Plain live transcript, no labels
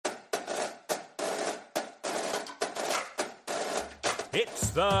It's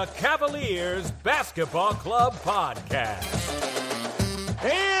the Cavaliers Basketball Club Podcast.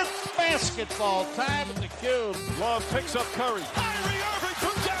 It's basketball time at the Cube. Love picks up Curry. Kyrie Irving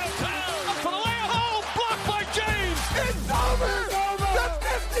from downtown. Up for the layup. Oh, blocked by James. It's over. The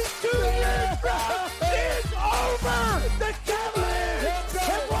 52-year drought is over. The Cavaliers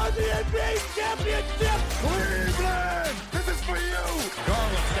have won the NBA championship. Cleveland, this is for you.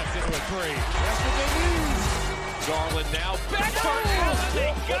 Garland steps into a three. That's what they need. Garland now back for Allen.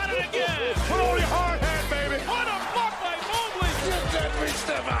 They got it again. Put on your hard hat, baby. What a block by Mobley. Get that big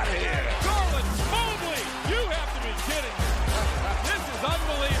stuff out of here. Garland, Mobley. You have to be kidding me. This is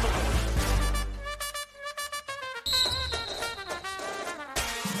unbelievable.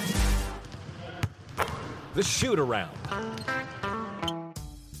 The Shoot-Around.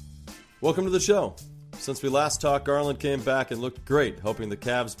 Welcome to the show. Since we last talked, Garland came back and looked great, helping the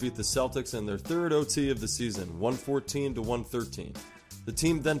Cavs beat the Celtics in their third OT of the season, 114-113. The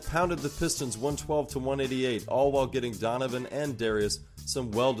team then pounded the Pistons 112-188, all while getting Donovan and Darius some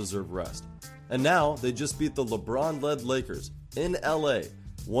well-deserved rest. And now they just beat the LeBron-led Lakers in LA,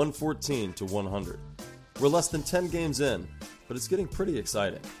 114-100. We're less than 10 games in, but it's getting pretty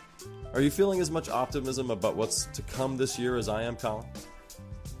exciting. Are you feeling as much optimism about what's to come this year as I am, Colin?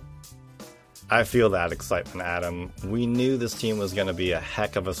 I feel that excitement, Adam. We knew this team was going to be a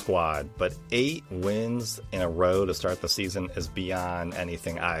heck of a squad, but 8 wins in a row to start the season is beyond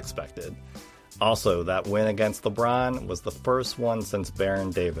anything I expected. Also, that win against LeBron was the first one since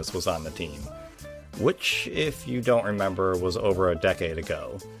Baron Davis was on the team, which, if you don't remember, was over a decade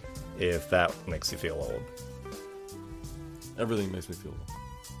ago, if that makes you feel old. Everything makes me feel old.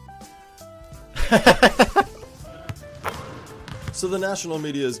 So the national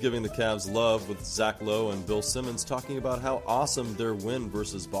media is giving the Cavs love, with Zach Lowe and Bill Simmons talking about how awesome their win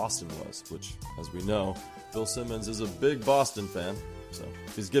versus Boston was, which, as we know, Bill Simmons is a big Boston fan. So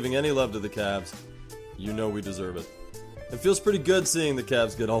if he's giving any love to the Cavs, you know we deserve it. It feels pretty good seeing the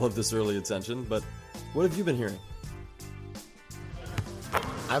Cavs get all of this early attention, but what have you been hearing?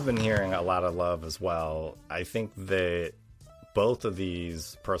 I've been hearing a lot of love as well. I think that both of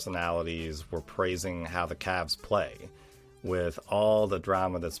these personalities were praising how the Cavs play. With all the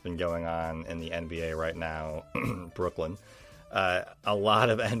drama that's been going on in the NBA right now, Brooklyn, a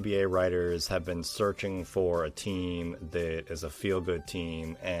lot of NBA writers have been searching for a team that is a feel-good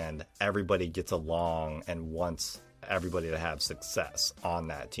team and everybody gets along and wants everybody to have success on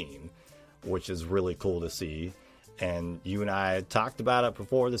that team, which is really cool to see. And you and I talked about it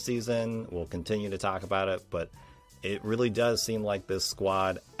before the season. We'll continue to talk about it, but it really does seem like this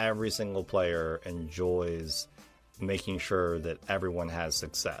squad, every single player enjoys making sure that everyone has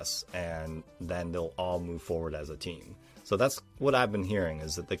success, and then they'll all move forward as a team. So that's what I've been hearing,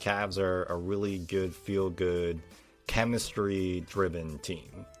 is that the Cavs are a really good, feel-good, chemistry-driven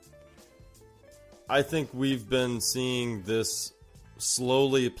team. I think we've been seeing this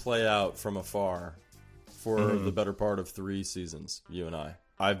slowly play out from afar for the better part of 3 seasons, you and I.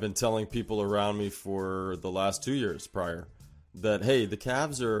 I've been telling people around me for the last 2 years prior that, hey, the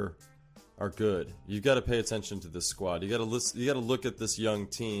Cavs are good. You've got to pay attention to this squad. You got to look at this young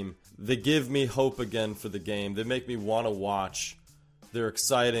team. They give me hope again for the game. They make me want to watch. They're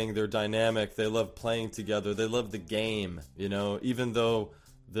exciting. They're dynamic. They love playing together. They love the game. You know, even though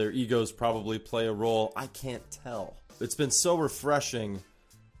their egos probably play a role, I can't tell. It's been so refreshing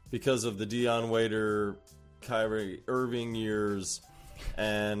because of the Dion Waiter, Kyrie Irving years,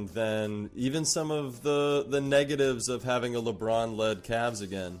 and then even some of the negatives of having a LeBron-led Cavs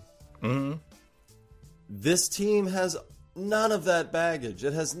again. Mm-hmm. This team has none of that baggage.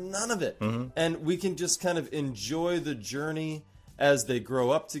 It has none of it. Mm-hmm. And we can just kind of enjoy the journey as they grow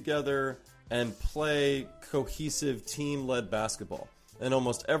up together and play cohesive team-led basketball. And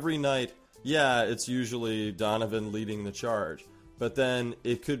almost every night, yeah, it's usually Donovan leading the charge. But then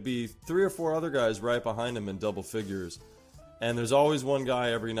it could be 3 or 4 other guys right behind him in double figures. And there's always one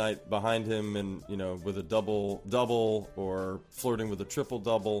guy every night behind him and, you know, with a double-double or flirting with a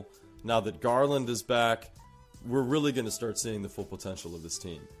triple-double. Now that Garland is back, we're really going to start seeing the full potential of this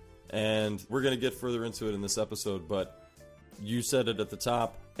team. And we're going to get further into it in this episode, but you said it at the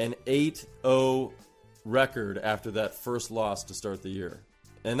top, an 8-0 record after that first loss to start the year.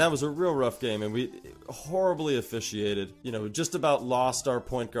 And that was a real rough game, and we horribly officiated. You know, just about lost our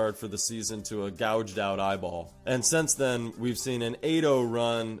point guard for the season to a gouged out eyeball. And since then, we've seen an 8-0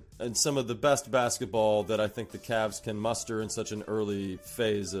 run and some of the best basketball that I think the Cavs can muster in such an early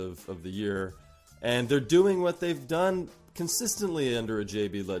phase of the year. And they're doing what they've done consistently under a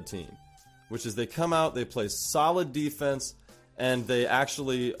JB-led team, which is they come out, they play solid defense, and they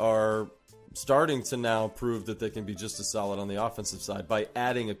actually are starting to now prove that they can be just as solid on the offensive side by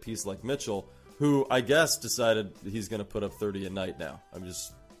adding a piece like Mitchell, who I guess decided he's going to put up 30 a night now. I'm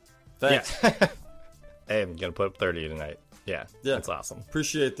just... Thanks. Yeah. Hey, I'm going to put up 30 tonight. Yeah, that's awesome.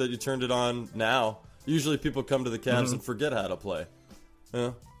 Appreciate that you turned it on now. Usually people come to the Cavs and forget how to play.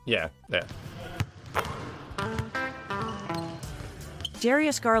 Yeah.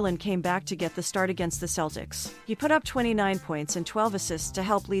 Darius Garland came back to get the start against the Celtics. He put up 29 points and 12 assists to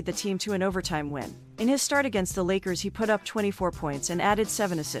help lead the team to an overtime win. In his start against the Lakers, he put up 24 points and added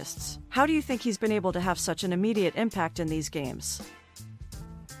 7 assists. How do you think he's been able to have such an immediate impact in these games?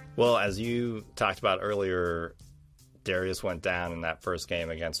 Well, as you talked about earlier, Darius went down in that first game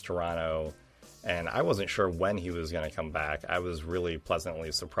against Toronto, and I wasn't sure when he was going to come back. I was really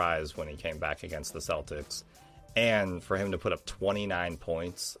pleasantly surprised when he came back against the Celtics. And for him to put up 29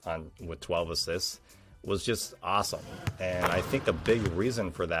 points with 12 assists was just awesome. And I think a big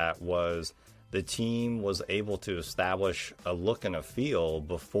reason for that was the team was able to establish a look and a feel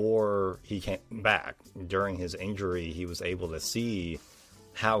before he came back. During his injury, he was able to see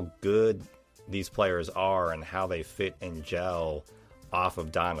how good these players are and how they fit and gel off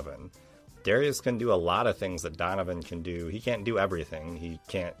of Donovan. Darius can do a lot of things that Donovan can do. He can't do everything. He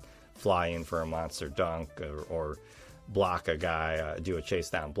can't fly in for a monster dunk or block a guy, do a chase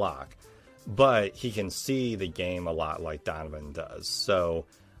down block. But he can see the game a lot like Donovan does. So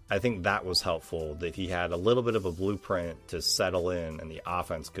I think that was helpful, that he had a little bit of a blueprint to settle in, and the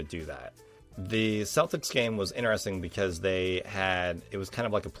offense could do that. The Celtics game was interesting because it was kind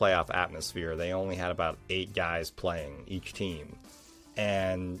of like a playoff atmosphere. They only had about 8 guys playing each team.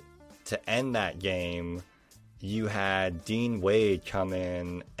 And to end that game, you had Dean Wade come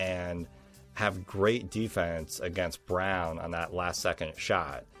in and have great defense against Brown on that last-second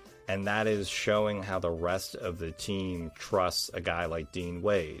shot. And that is showing how the rest of the team trusts a guy like Dean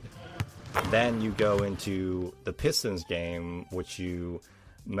Wade. Then you go into the Pistons game, which you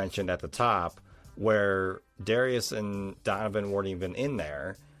mentioned at the top, where Darius and Donovan weren't even in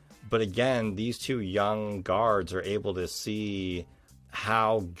there. But again, these two young guards are able to see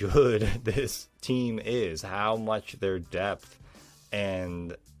how good this team is, how much their depth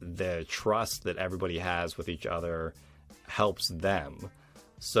and the trust that everybody has with each other helps them.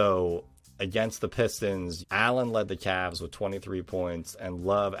 So against the Pistons, Allen led the Cavs with 23 points and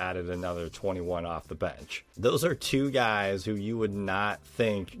Love added another 21 off the bench. Those are two guys who you would not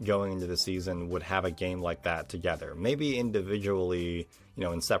think going into the season would have a game like that together. Maybe individually,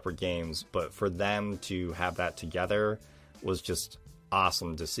 in separate games, but for them to have that together was just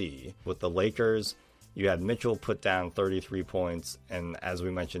awesome to see. With the Lakers, you had Mitchell put down 33 points, and as we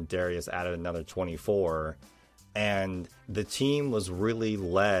mentioned, Darius added another 24. And the team was really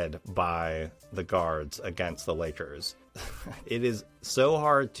led by the guards against the Lakers. It is so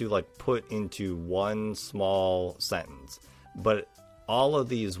hard to put into one small sentence, but all of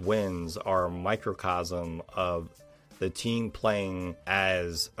these wins are a microcosm of the team playing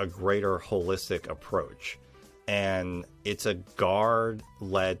as a greater holistic approach. And it's a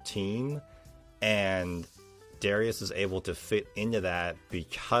guard-led team, and Darius is able to fit into that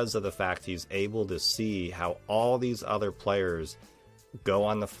because of the fact he's able to see how all these other players go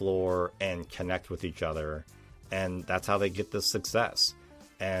on the floor and connect with each other, and that's how they get the success.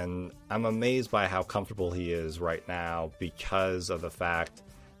 And I'm amazed by how comfortable he is right now because of the fact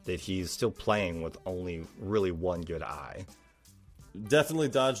that he's still playing with only really one good eye. Definitely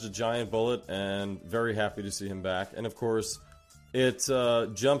dodged a giant bullet, and very happy to see him back. And of course, it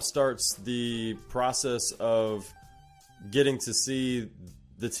jumpstarts the process of getting to see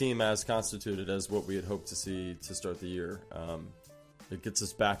the team as constituted as what we had hoped to see to start the year. It gets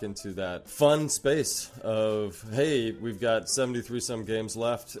us back into that fun space of, hey, we've got 73-some games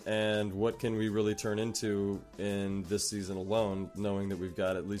left, and what can we really turn into in this season alone, knowing that we've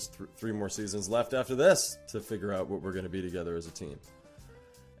got at least 3 more seasons left after this to figure out what we're going to be together as a team.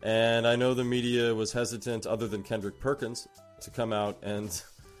 And I know the media was hesitant, other than Kendrick Perkins, to come out and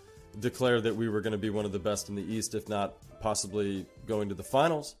declare that we were going to be one of the best in the East, if not possibly going to the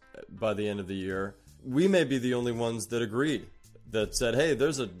finals by the end of the year. We may be the only ones that agreed, that said, hey,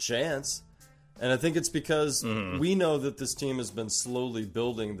 there's a chance. And I think it's because we know that this team has been slowly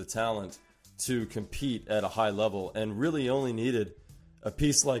building the talent to compete at a high level and really only needed a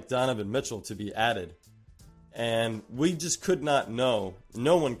piece like Donovan Mitchell to be added. And we just could not know.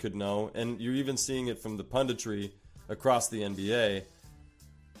 No one could know. And you're even seeing it from the punditry across the NBA.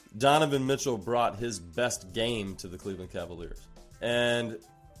 Donovan Mitchell brought his best game to the Cleveland Cavaliers. And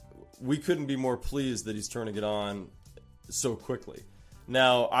we couldn't be more pleased that he's turning it on so quickly.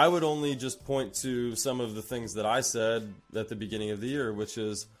 Now, I would only just point to some of the things that I said at the beginning of the year, which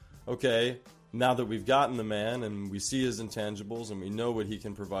is, okay, now that we've gotten the man and we see his intangibles and we know what he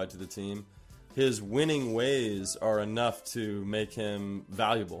can provide to the team, his winning ways are enough to make him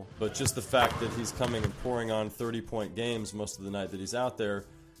valuable. But just the fact that he's coming and pouring on 30-point games most of the night that he's out there,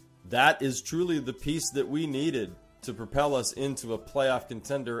 that is truly the piece that we needed to propel us into a playoff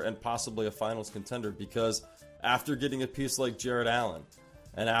contender and possibly a finals contender. Because after getting a piece like Jared Allen,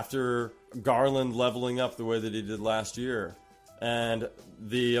 and after Garland leveling up the way that he did last year, and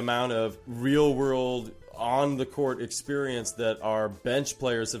the amount of real-world, on-the-court experience that our bench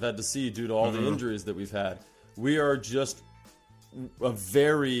players have had to see due to all the injuries that we've had, we are just a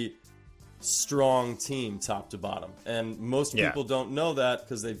very strong team top to bottom. And most people don't know that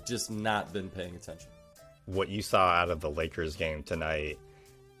because they've just not been paying attention. What you saw out of the Lakers game tonight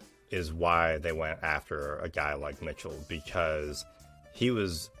is why they went after a guy like Mitchell, because he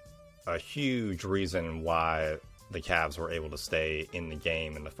was a huge reason why the Cavs were able to stay in the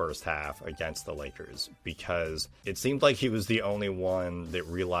game in the first half against the Lakers, because it seemed like he was the only one that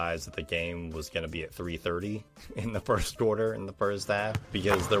realized that the game was going to be at 3:30 in the first quarter, in the first half,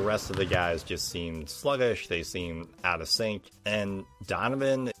 because the rest of the guys just seemed sluggish. They seemed out of sync. And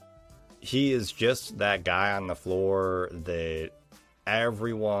Donovan, he is just that guy on the floor that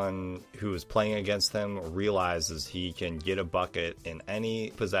everyone who is playing against him realizes he can get a bucket in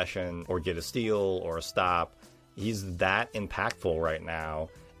any possession or get a steal or a stop. He's that impactful right now,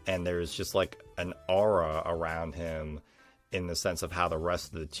 and there's just like an aura around him in the sense of how the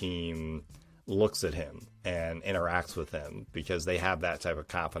rest of the team looks at him and interacts with him, because they have that type of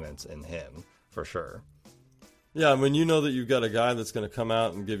confidence in him, for sure. Yeah, when you know that you've got a guy that's going to come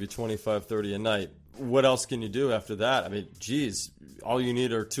out and give you 25, 30 a night, what else can you do after that? I mean, geez, all you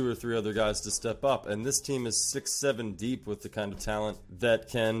need are 2 or 3 other guys to step up. And this team is 6-7 deep with the kind of talent that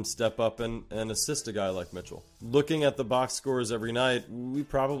can step up and assist a guy like Mitchell. Looking at the box scores every night, we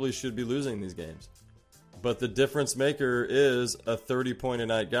probably should be losing these games. But the difference maker is a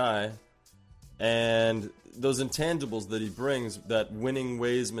 30-point-a-night guy. And those intangibles that he brings, that winning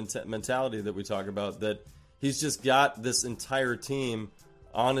ways mentality that we talk about, that he's just got this entire team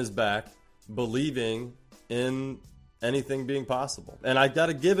on his back, believing in anything being possible. And I got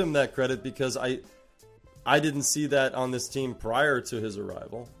to give him that credit, because I didn't see that on this team prior to his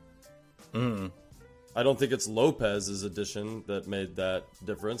arrival. I don't think it's Lopez's addition that made that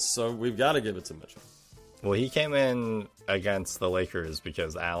difference, so we've got to give it to Mitchell. Well, he came in against the Lakers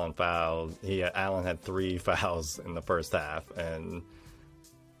because Allen fouled. Allen had 3 fouls in the first half, and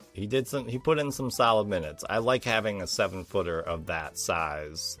he put in some solid minutes. I like having a 7-footer of that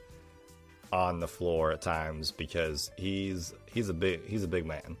size on the floor at times, because he's a big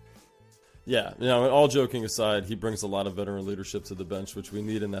man. Yeah, all joking aside, he brings a lot of veteran leadership to the bench, which we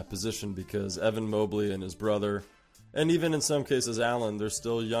need in that position, because Evan Mobley and his brother, and even in some cases Allen, they're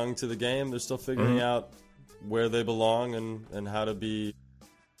still young to the game. They're still figuring out where they belong and how to be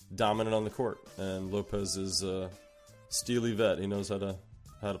dominant on the court. And Lopez is a steely vet. He knows how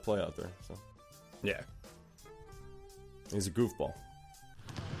to play out there. So yeah, he's a goofball.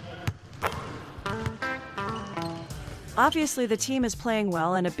 Obviously, the team is playing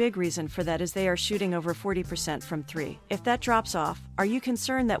well, and a big reason for that is they are shooting over 40% from 3. If that drops off, are you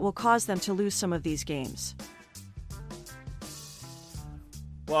concerned that will cause them to lose some of these games?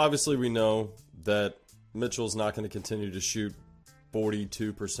 Well, obviously we know that Mitchell's not going to continue to shoot 42%,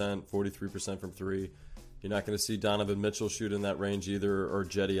 43% from 3. You're not going to see Donovan Mitchell shoot in that range either, or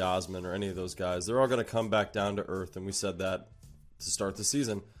Jetty Osman, or any of those guys. They're all going to come back down to earth, and we said that to start the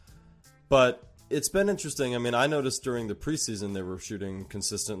season. But it's been interesting. I mean, I noticed during the preseason they were shooting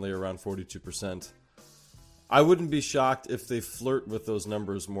consistently around 42%. I wouldn't be shocked if they flirt with those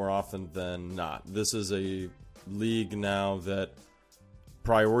numbers more often than not. This is a league now that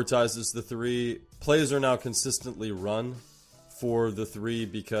prioritizes the 3. Plays are now consistently run for the 3,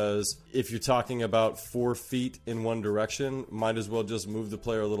 because if you're talking about 4 feet in one direction, might as well just move the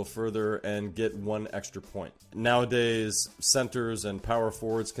player a little further and get 1 extra point. Nowadays, centers and power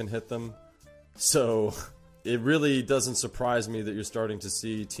forwards can hit them. So it really doesn't surprise me that you're starting to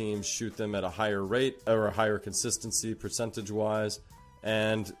see teams shoot them at a higher rate or a higher consistency percentage-wise,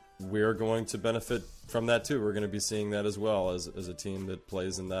 and we're going to benefit from that too. We're going to be seeing that as well as a team that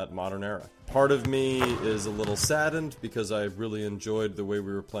plays in that modern era. Part of me is a little saddened because I really enjoyed the way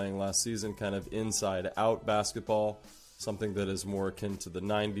we were playing last season, kind of inside-out basketball, something that is more akin to the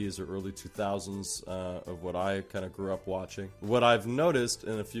 90s or early 2000s of what I kind of grew up watching. What I've noticed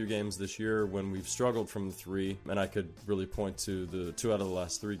in a few games this year when we've struggled from the 3, and I could really point to the 2 out of the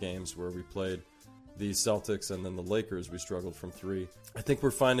last 3 games where we played the Celtics and then the Lakers, we struggled from 3. I think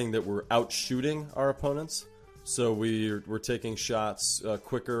we're finding that we're out-shooting our opponents So we're taking shots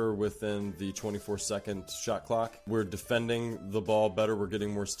quicker within the 24-second shot clock. We're defending the ball better. We're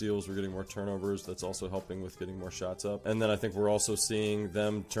getting more steals. We're getting more turnovers. That's also helping with getting more shots up. And then I think we're also seeing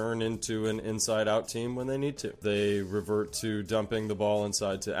them turn into an inside-out team when they need to. They revert to dumping the ball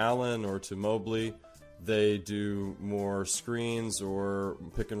inside to Allen or to Mobley. They do more screens or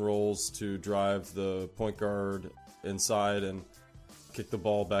pick and rolls to drive the point guard inside and kick the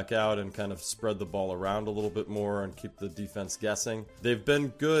ball back out and kind of spread the ball around a little bit more and keep the defense guessing. They've been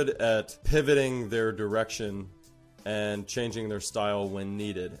good at pivoting their direction and changing their style when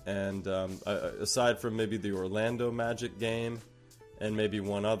needed. And aside from maybe the Orlando Magic game and maybe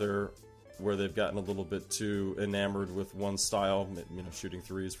one other where they've gotten a little bit too enamored with one style, shooting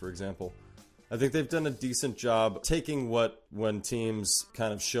threes, for example, I think they've done a decent job taking when teams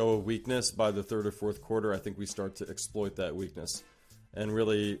kind of show a weakness by the third or fourth quarter, I think we start to exploit that weakness. And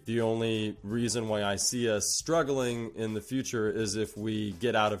really, the only reason why I see us struggling in the future is if we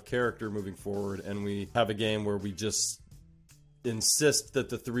get out of character moving forward and we have a game where we just insist that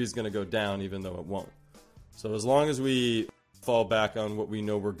the three is going to go down even though it won't. So as long as we fall back on what we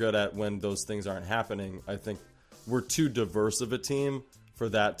know we're good at when those things aren't happening, I think we're too diverse of a team for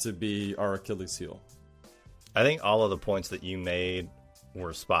that to be our Achilles heel. I think all of the points that you made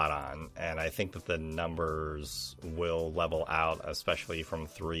were spot on, and I think that the numbers will level out, especially from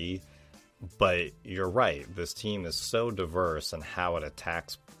three. But you're right, this team is so diverse in how it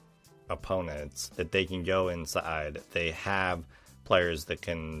attacks opponents that they can go inside. They have players that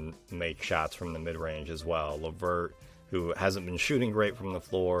can make shots from the mid-range as well. LeVert, who hasn't been shooting great from the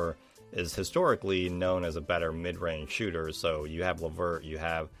floor, is historically known as a better mid-range shooter. So you have LeVert, you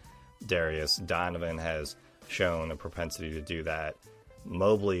have Darius. Donovan has shown a propensity to do that.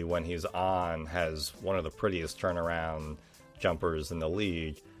 Mobley, when he's on, has one of the prettiest turnaround jumpers in the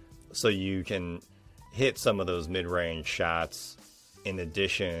league. So you can hit some of those mid-range shots in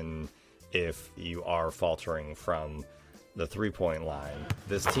addition if you are faltering from the three-point line.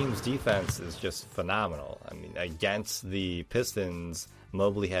 This team's defense is just phenomenal. I mean, against the Pistons,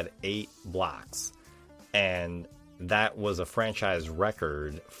 Mobley had 8 blocks, and that was a franchise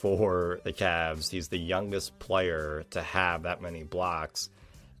record for the Cavs. He's the youngest player to have that many blocks,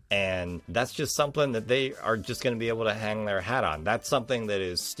 and that's just something that they are just going to be able to hang their hat on. That's something that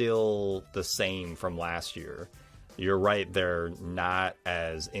is still the same from last year. You're right, they're not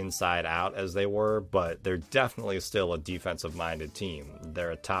as inside out as they were, but they're definitely still a defensive-minded team.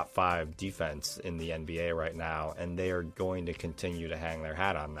 They're a top 5 defense in the NBA right now, and they are going to continue to hang their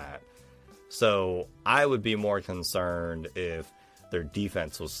hat on that. So I would be more concerned if their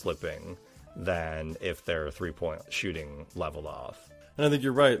defense was slipping than if their three-point shooting leveled off. And I think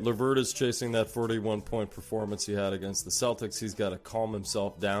you're right. LeVert is chasing that 41-point performance he had against the Celtics. He's got to calm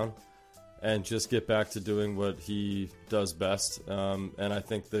himself down and just get back to doing what he does best. And I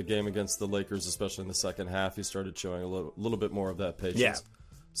think the game against the Lakers, especially in the second half, he started showing a little bit more of that patience. Yeah.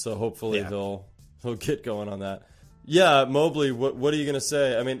 So hopefully he'll get going on that. Yeah, Mobley, what are you going to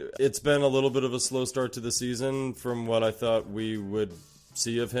say? I mean, it's been a little bit of a slow start to the season from what I thought we would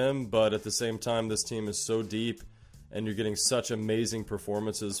see of him, but at the same time, this team is so deep, and you're getting such amazing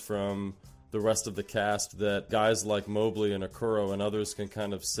performances from the rest of the cast that guys like Mobley and Okoro and others can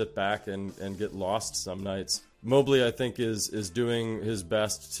kind of sit back and get lost some nights. Mobley, I think, is doing his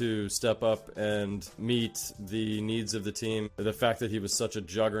best to step up and meet the needs of the team. The fact that he was such a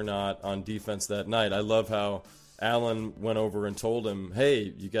juggernaut on defense that night, I love how Allen went over and told him,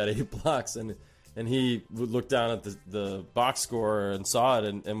 hey, you got 8 blocks, and he looked down at the box score and saw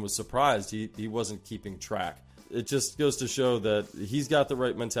it and was surprised. He wasn't keeping track. It just goes to show that he's got the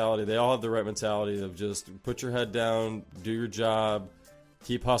right mentality. They all have the right mentality of just put your head down, do your job,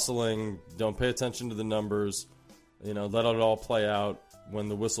 keep hustling, don't pay attention to the numbers, let it all play out. When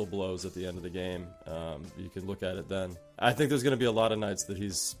the whistle blows at the end of the game, you can look at it then. I think there's going to be a lot of nights that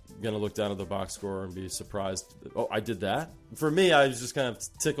he's going to look down at the box score and be surprised. Oh, I did that? For me, I was just kind of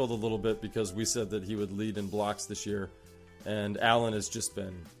tickled a little bit because we said that he would lead in blocks this year, and Allen has just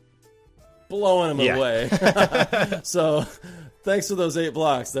been blowing him away. So thanks for those 8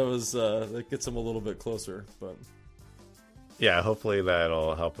 blocks. That gets him a little bit closer. But yeah, hopefully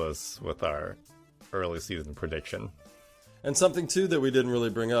that'll help us with our early season prediction. And something, too, that we didn't really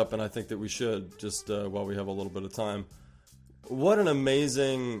bring up, and I think that we should, just while we have a little bit of time. What an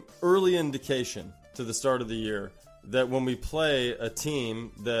amazing early indication to the start of the year that when we play a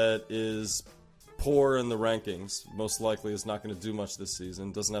team that is poor in the rankings, most likely is not going to do much this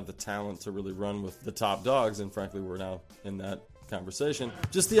season, doesn't have the talent to really run with the top dogs, and frankly, we're now in that conversation.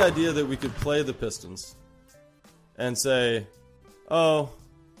 Just the idea that we could play the Pistons and say, we're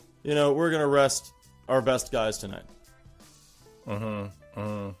going to rest our best guys tonight. And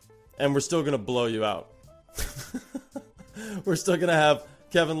we're still going to blow you out. We're still going to have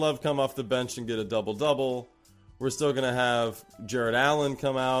Kevin Love come off the bench and get a double-double. We're still going to have Jared Allen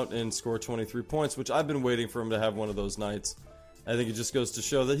come out and score 23 points, which I've been waiting for him to have one of those nights. I think it just goes to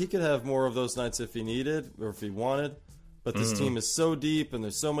show that he could have more of those nights if he needed or if he wanted. But this team is so deep, and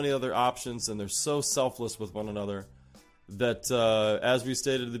there's so many other options, and they're so selfless with one another that, as we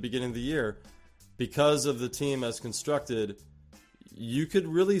stated at the beginning of the year, because of the team as constructed, you could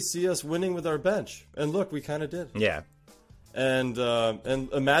really see us winning with our bench. And look, we kind of did. Yeah. And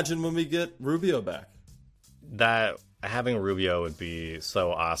imagine when we get Rubio back. That having Rubio would be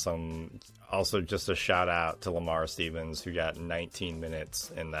so awesome. Also, just a shout out to Lamar Stevens, who got 19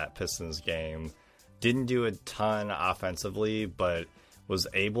 minutes in that Pistons game. Didn't do a ton offensively, but was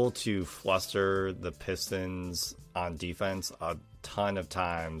able to fluster the Pistons on defense a ton of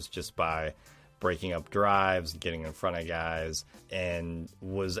times just by breaking up drives, getting in front of guys, and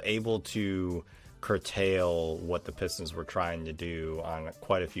was able to curtail what the Pistons were trying to do on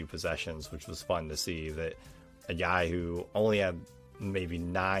quite a few possessions, which was fun to see. That a guy who only had maybe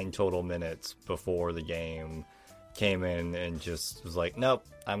 9 total minutes before the game came in and just was like, nope,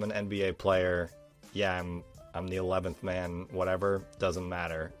 I'm an NBA player. Yeah, I'm the 11th man, whatever, doesn't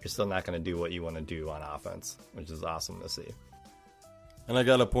matter. You're still not going to do what you want to do on offense, which is awesome to see. And I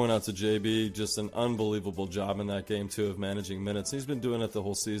got to point out to JB, just an unbelievable job in that game, too, of managing minutes. He's been doing it the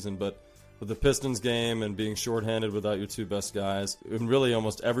whole season, but with the Pistons game and being shorthanded without your 2 best guys, and really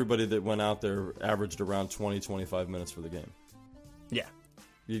almost everybody that went out there averaged around 20, 25 minutes for the game. Yeah.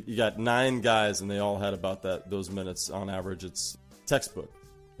 You got 9 guys, and they all had about those minutes on average. It's textbook.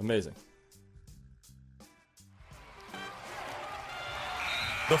 Amazing.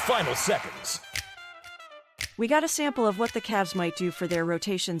 The final seconds. We got a sample of what the Cavs might do for their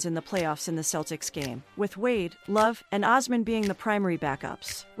rotations in the playoffs in the Celtics game, with Wade, Love, and Osman being the primary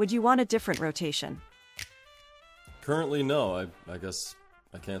backups. Would you want a different rotation? Currently, no. I guess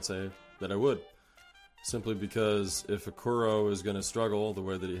I can't say that I would. Simply because if Okoro is going to struggle the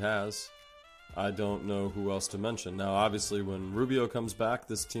way that he has, I don't know who else to mention. Now, obviously, when Rubio comes back,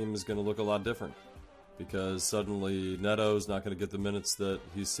 this team is going to look a lot different. Because suddenly Neto's not going to get the minutes that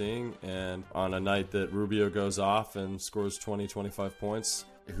he's seeing, and on a night that Rubio goes off and scores 20, 25 points,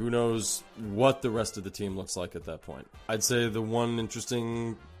 who knows what the rest of the team looks like at that point. I'd say the one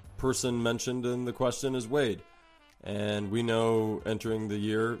interesting person mentioned in the question is Wade. And we know entering the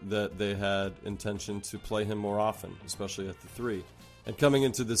year that they had intention to play him more often, especially at the 3. And coming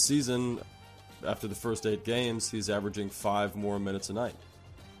into the season, after the first 8 games, he's averaging 5 more minutes a night.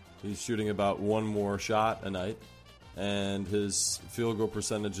 He's shooting about 1 more shot a night, and his field goal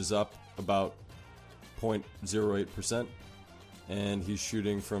percentage is up about 0.08%, and he's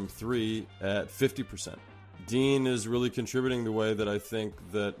shooting from 3 at 50%. Dean is really contributing the way that I think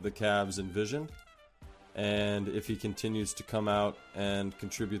that the Cavs envisioned, and if he continues to come out and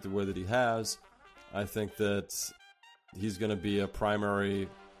contribute the way that he has, I think that he's going to be a primary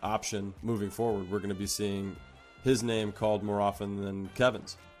option moving forward. We're going to be seeing his name called more often than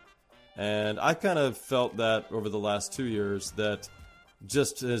Kevin's. And I kind of felt that over the last 2 years, that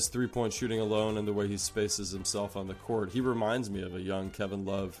just his 3-point shooting alone and the way he spaces himself on the court, he reminds me of a young Kevin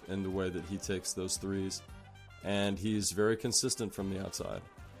Love in the way that he takes those threes. And he's very consistent from the outside.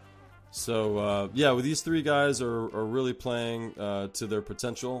 So, with these 3 guys are really playing to their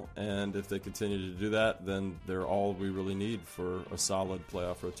potential. And if they continue to do that, then they're all we really need for a solid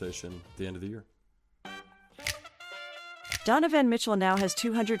playoff rotation at the end of the year. Donovan Mitchell now has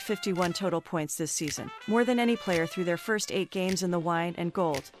 251 total points this season, more than any player through their first 8 games in the wine and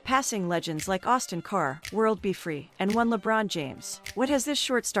gold, passing legends like Austin Carr, World Be Free, and one LeBron James. What has this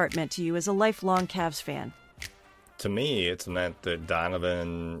short start meant to you as a lifelong Cavs fan? To me, it's meant that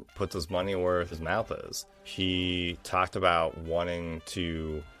Donovan puts his money where his mouth is. He talked about wanting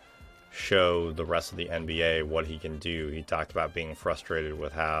to show the rest of the NBA what he can do. He talked about being frustrated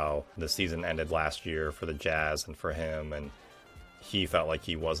with how the season ended last year for the Jazz and for him, and he felt like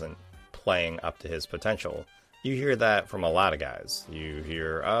he wasn't playing up to his potential. You hear that from a lot of guys. You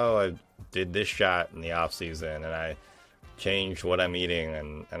hear, oh, I did this shot in the offseason, and I changed what I'm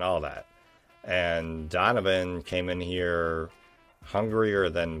eating and all that. And Donovan came in here hungrier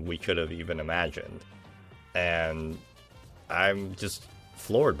than we could have even imagined. And I'm just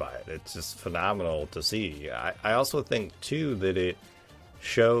floored by it. It's just phenomenal to see. I also think, too, that it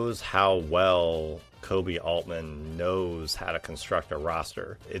shows how well Kobe Altman knows how to construct a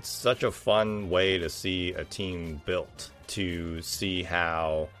roster. It's such a fun way to see a team built, to see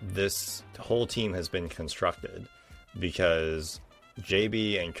how this whole team has been constructed, because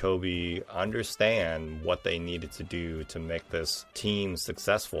JB and Kobe understand what they needed to do to make this team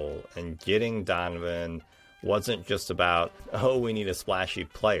successful, and getting Donovan wasn't just about, oh, we need a splashy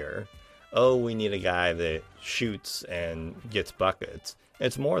player. Oh, we need a guy that shoots and gets buckets.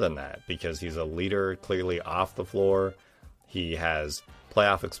 It's more than that, because he's a leader clearly off the floor. He has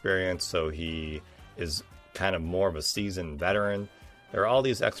playoff experience, so he is kind of more of a seasoned veteran. There are all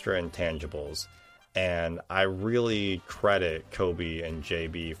these extra intangibles, and I really credit Kobe and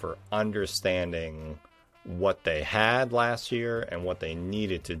JB for understanding what they had last year and what they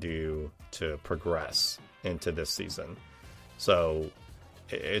needed to do to progress into this season. So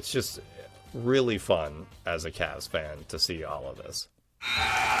it's just really fun as a Cavs fan to see all of this.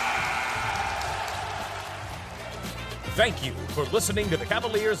 Thank you for listening to the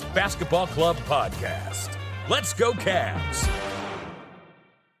Cavaliers Basketball Club podcast. Let's go Cavs!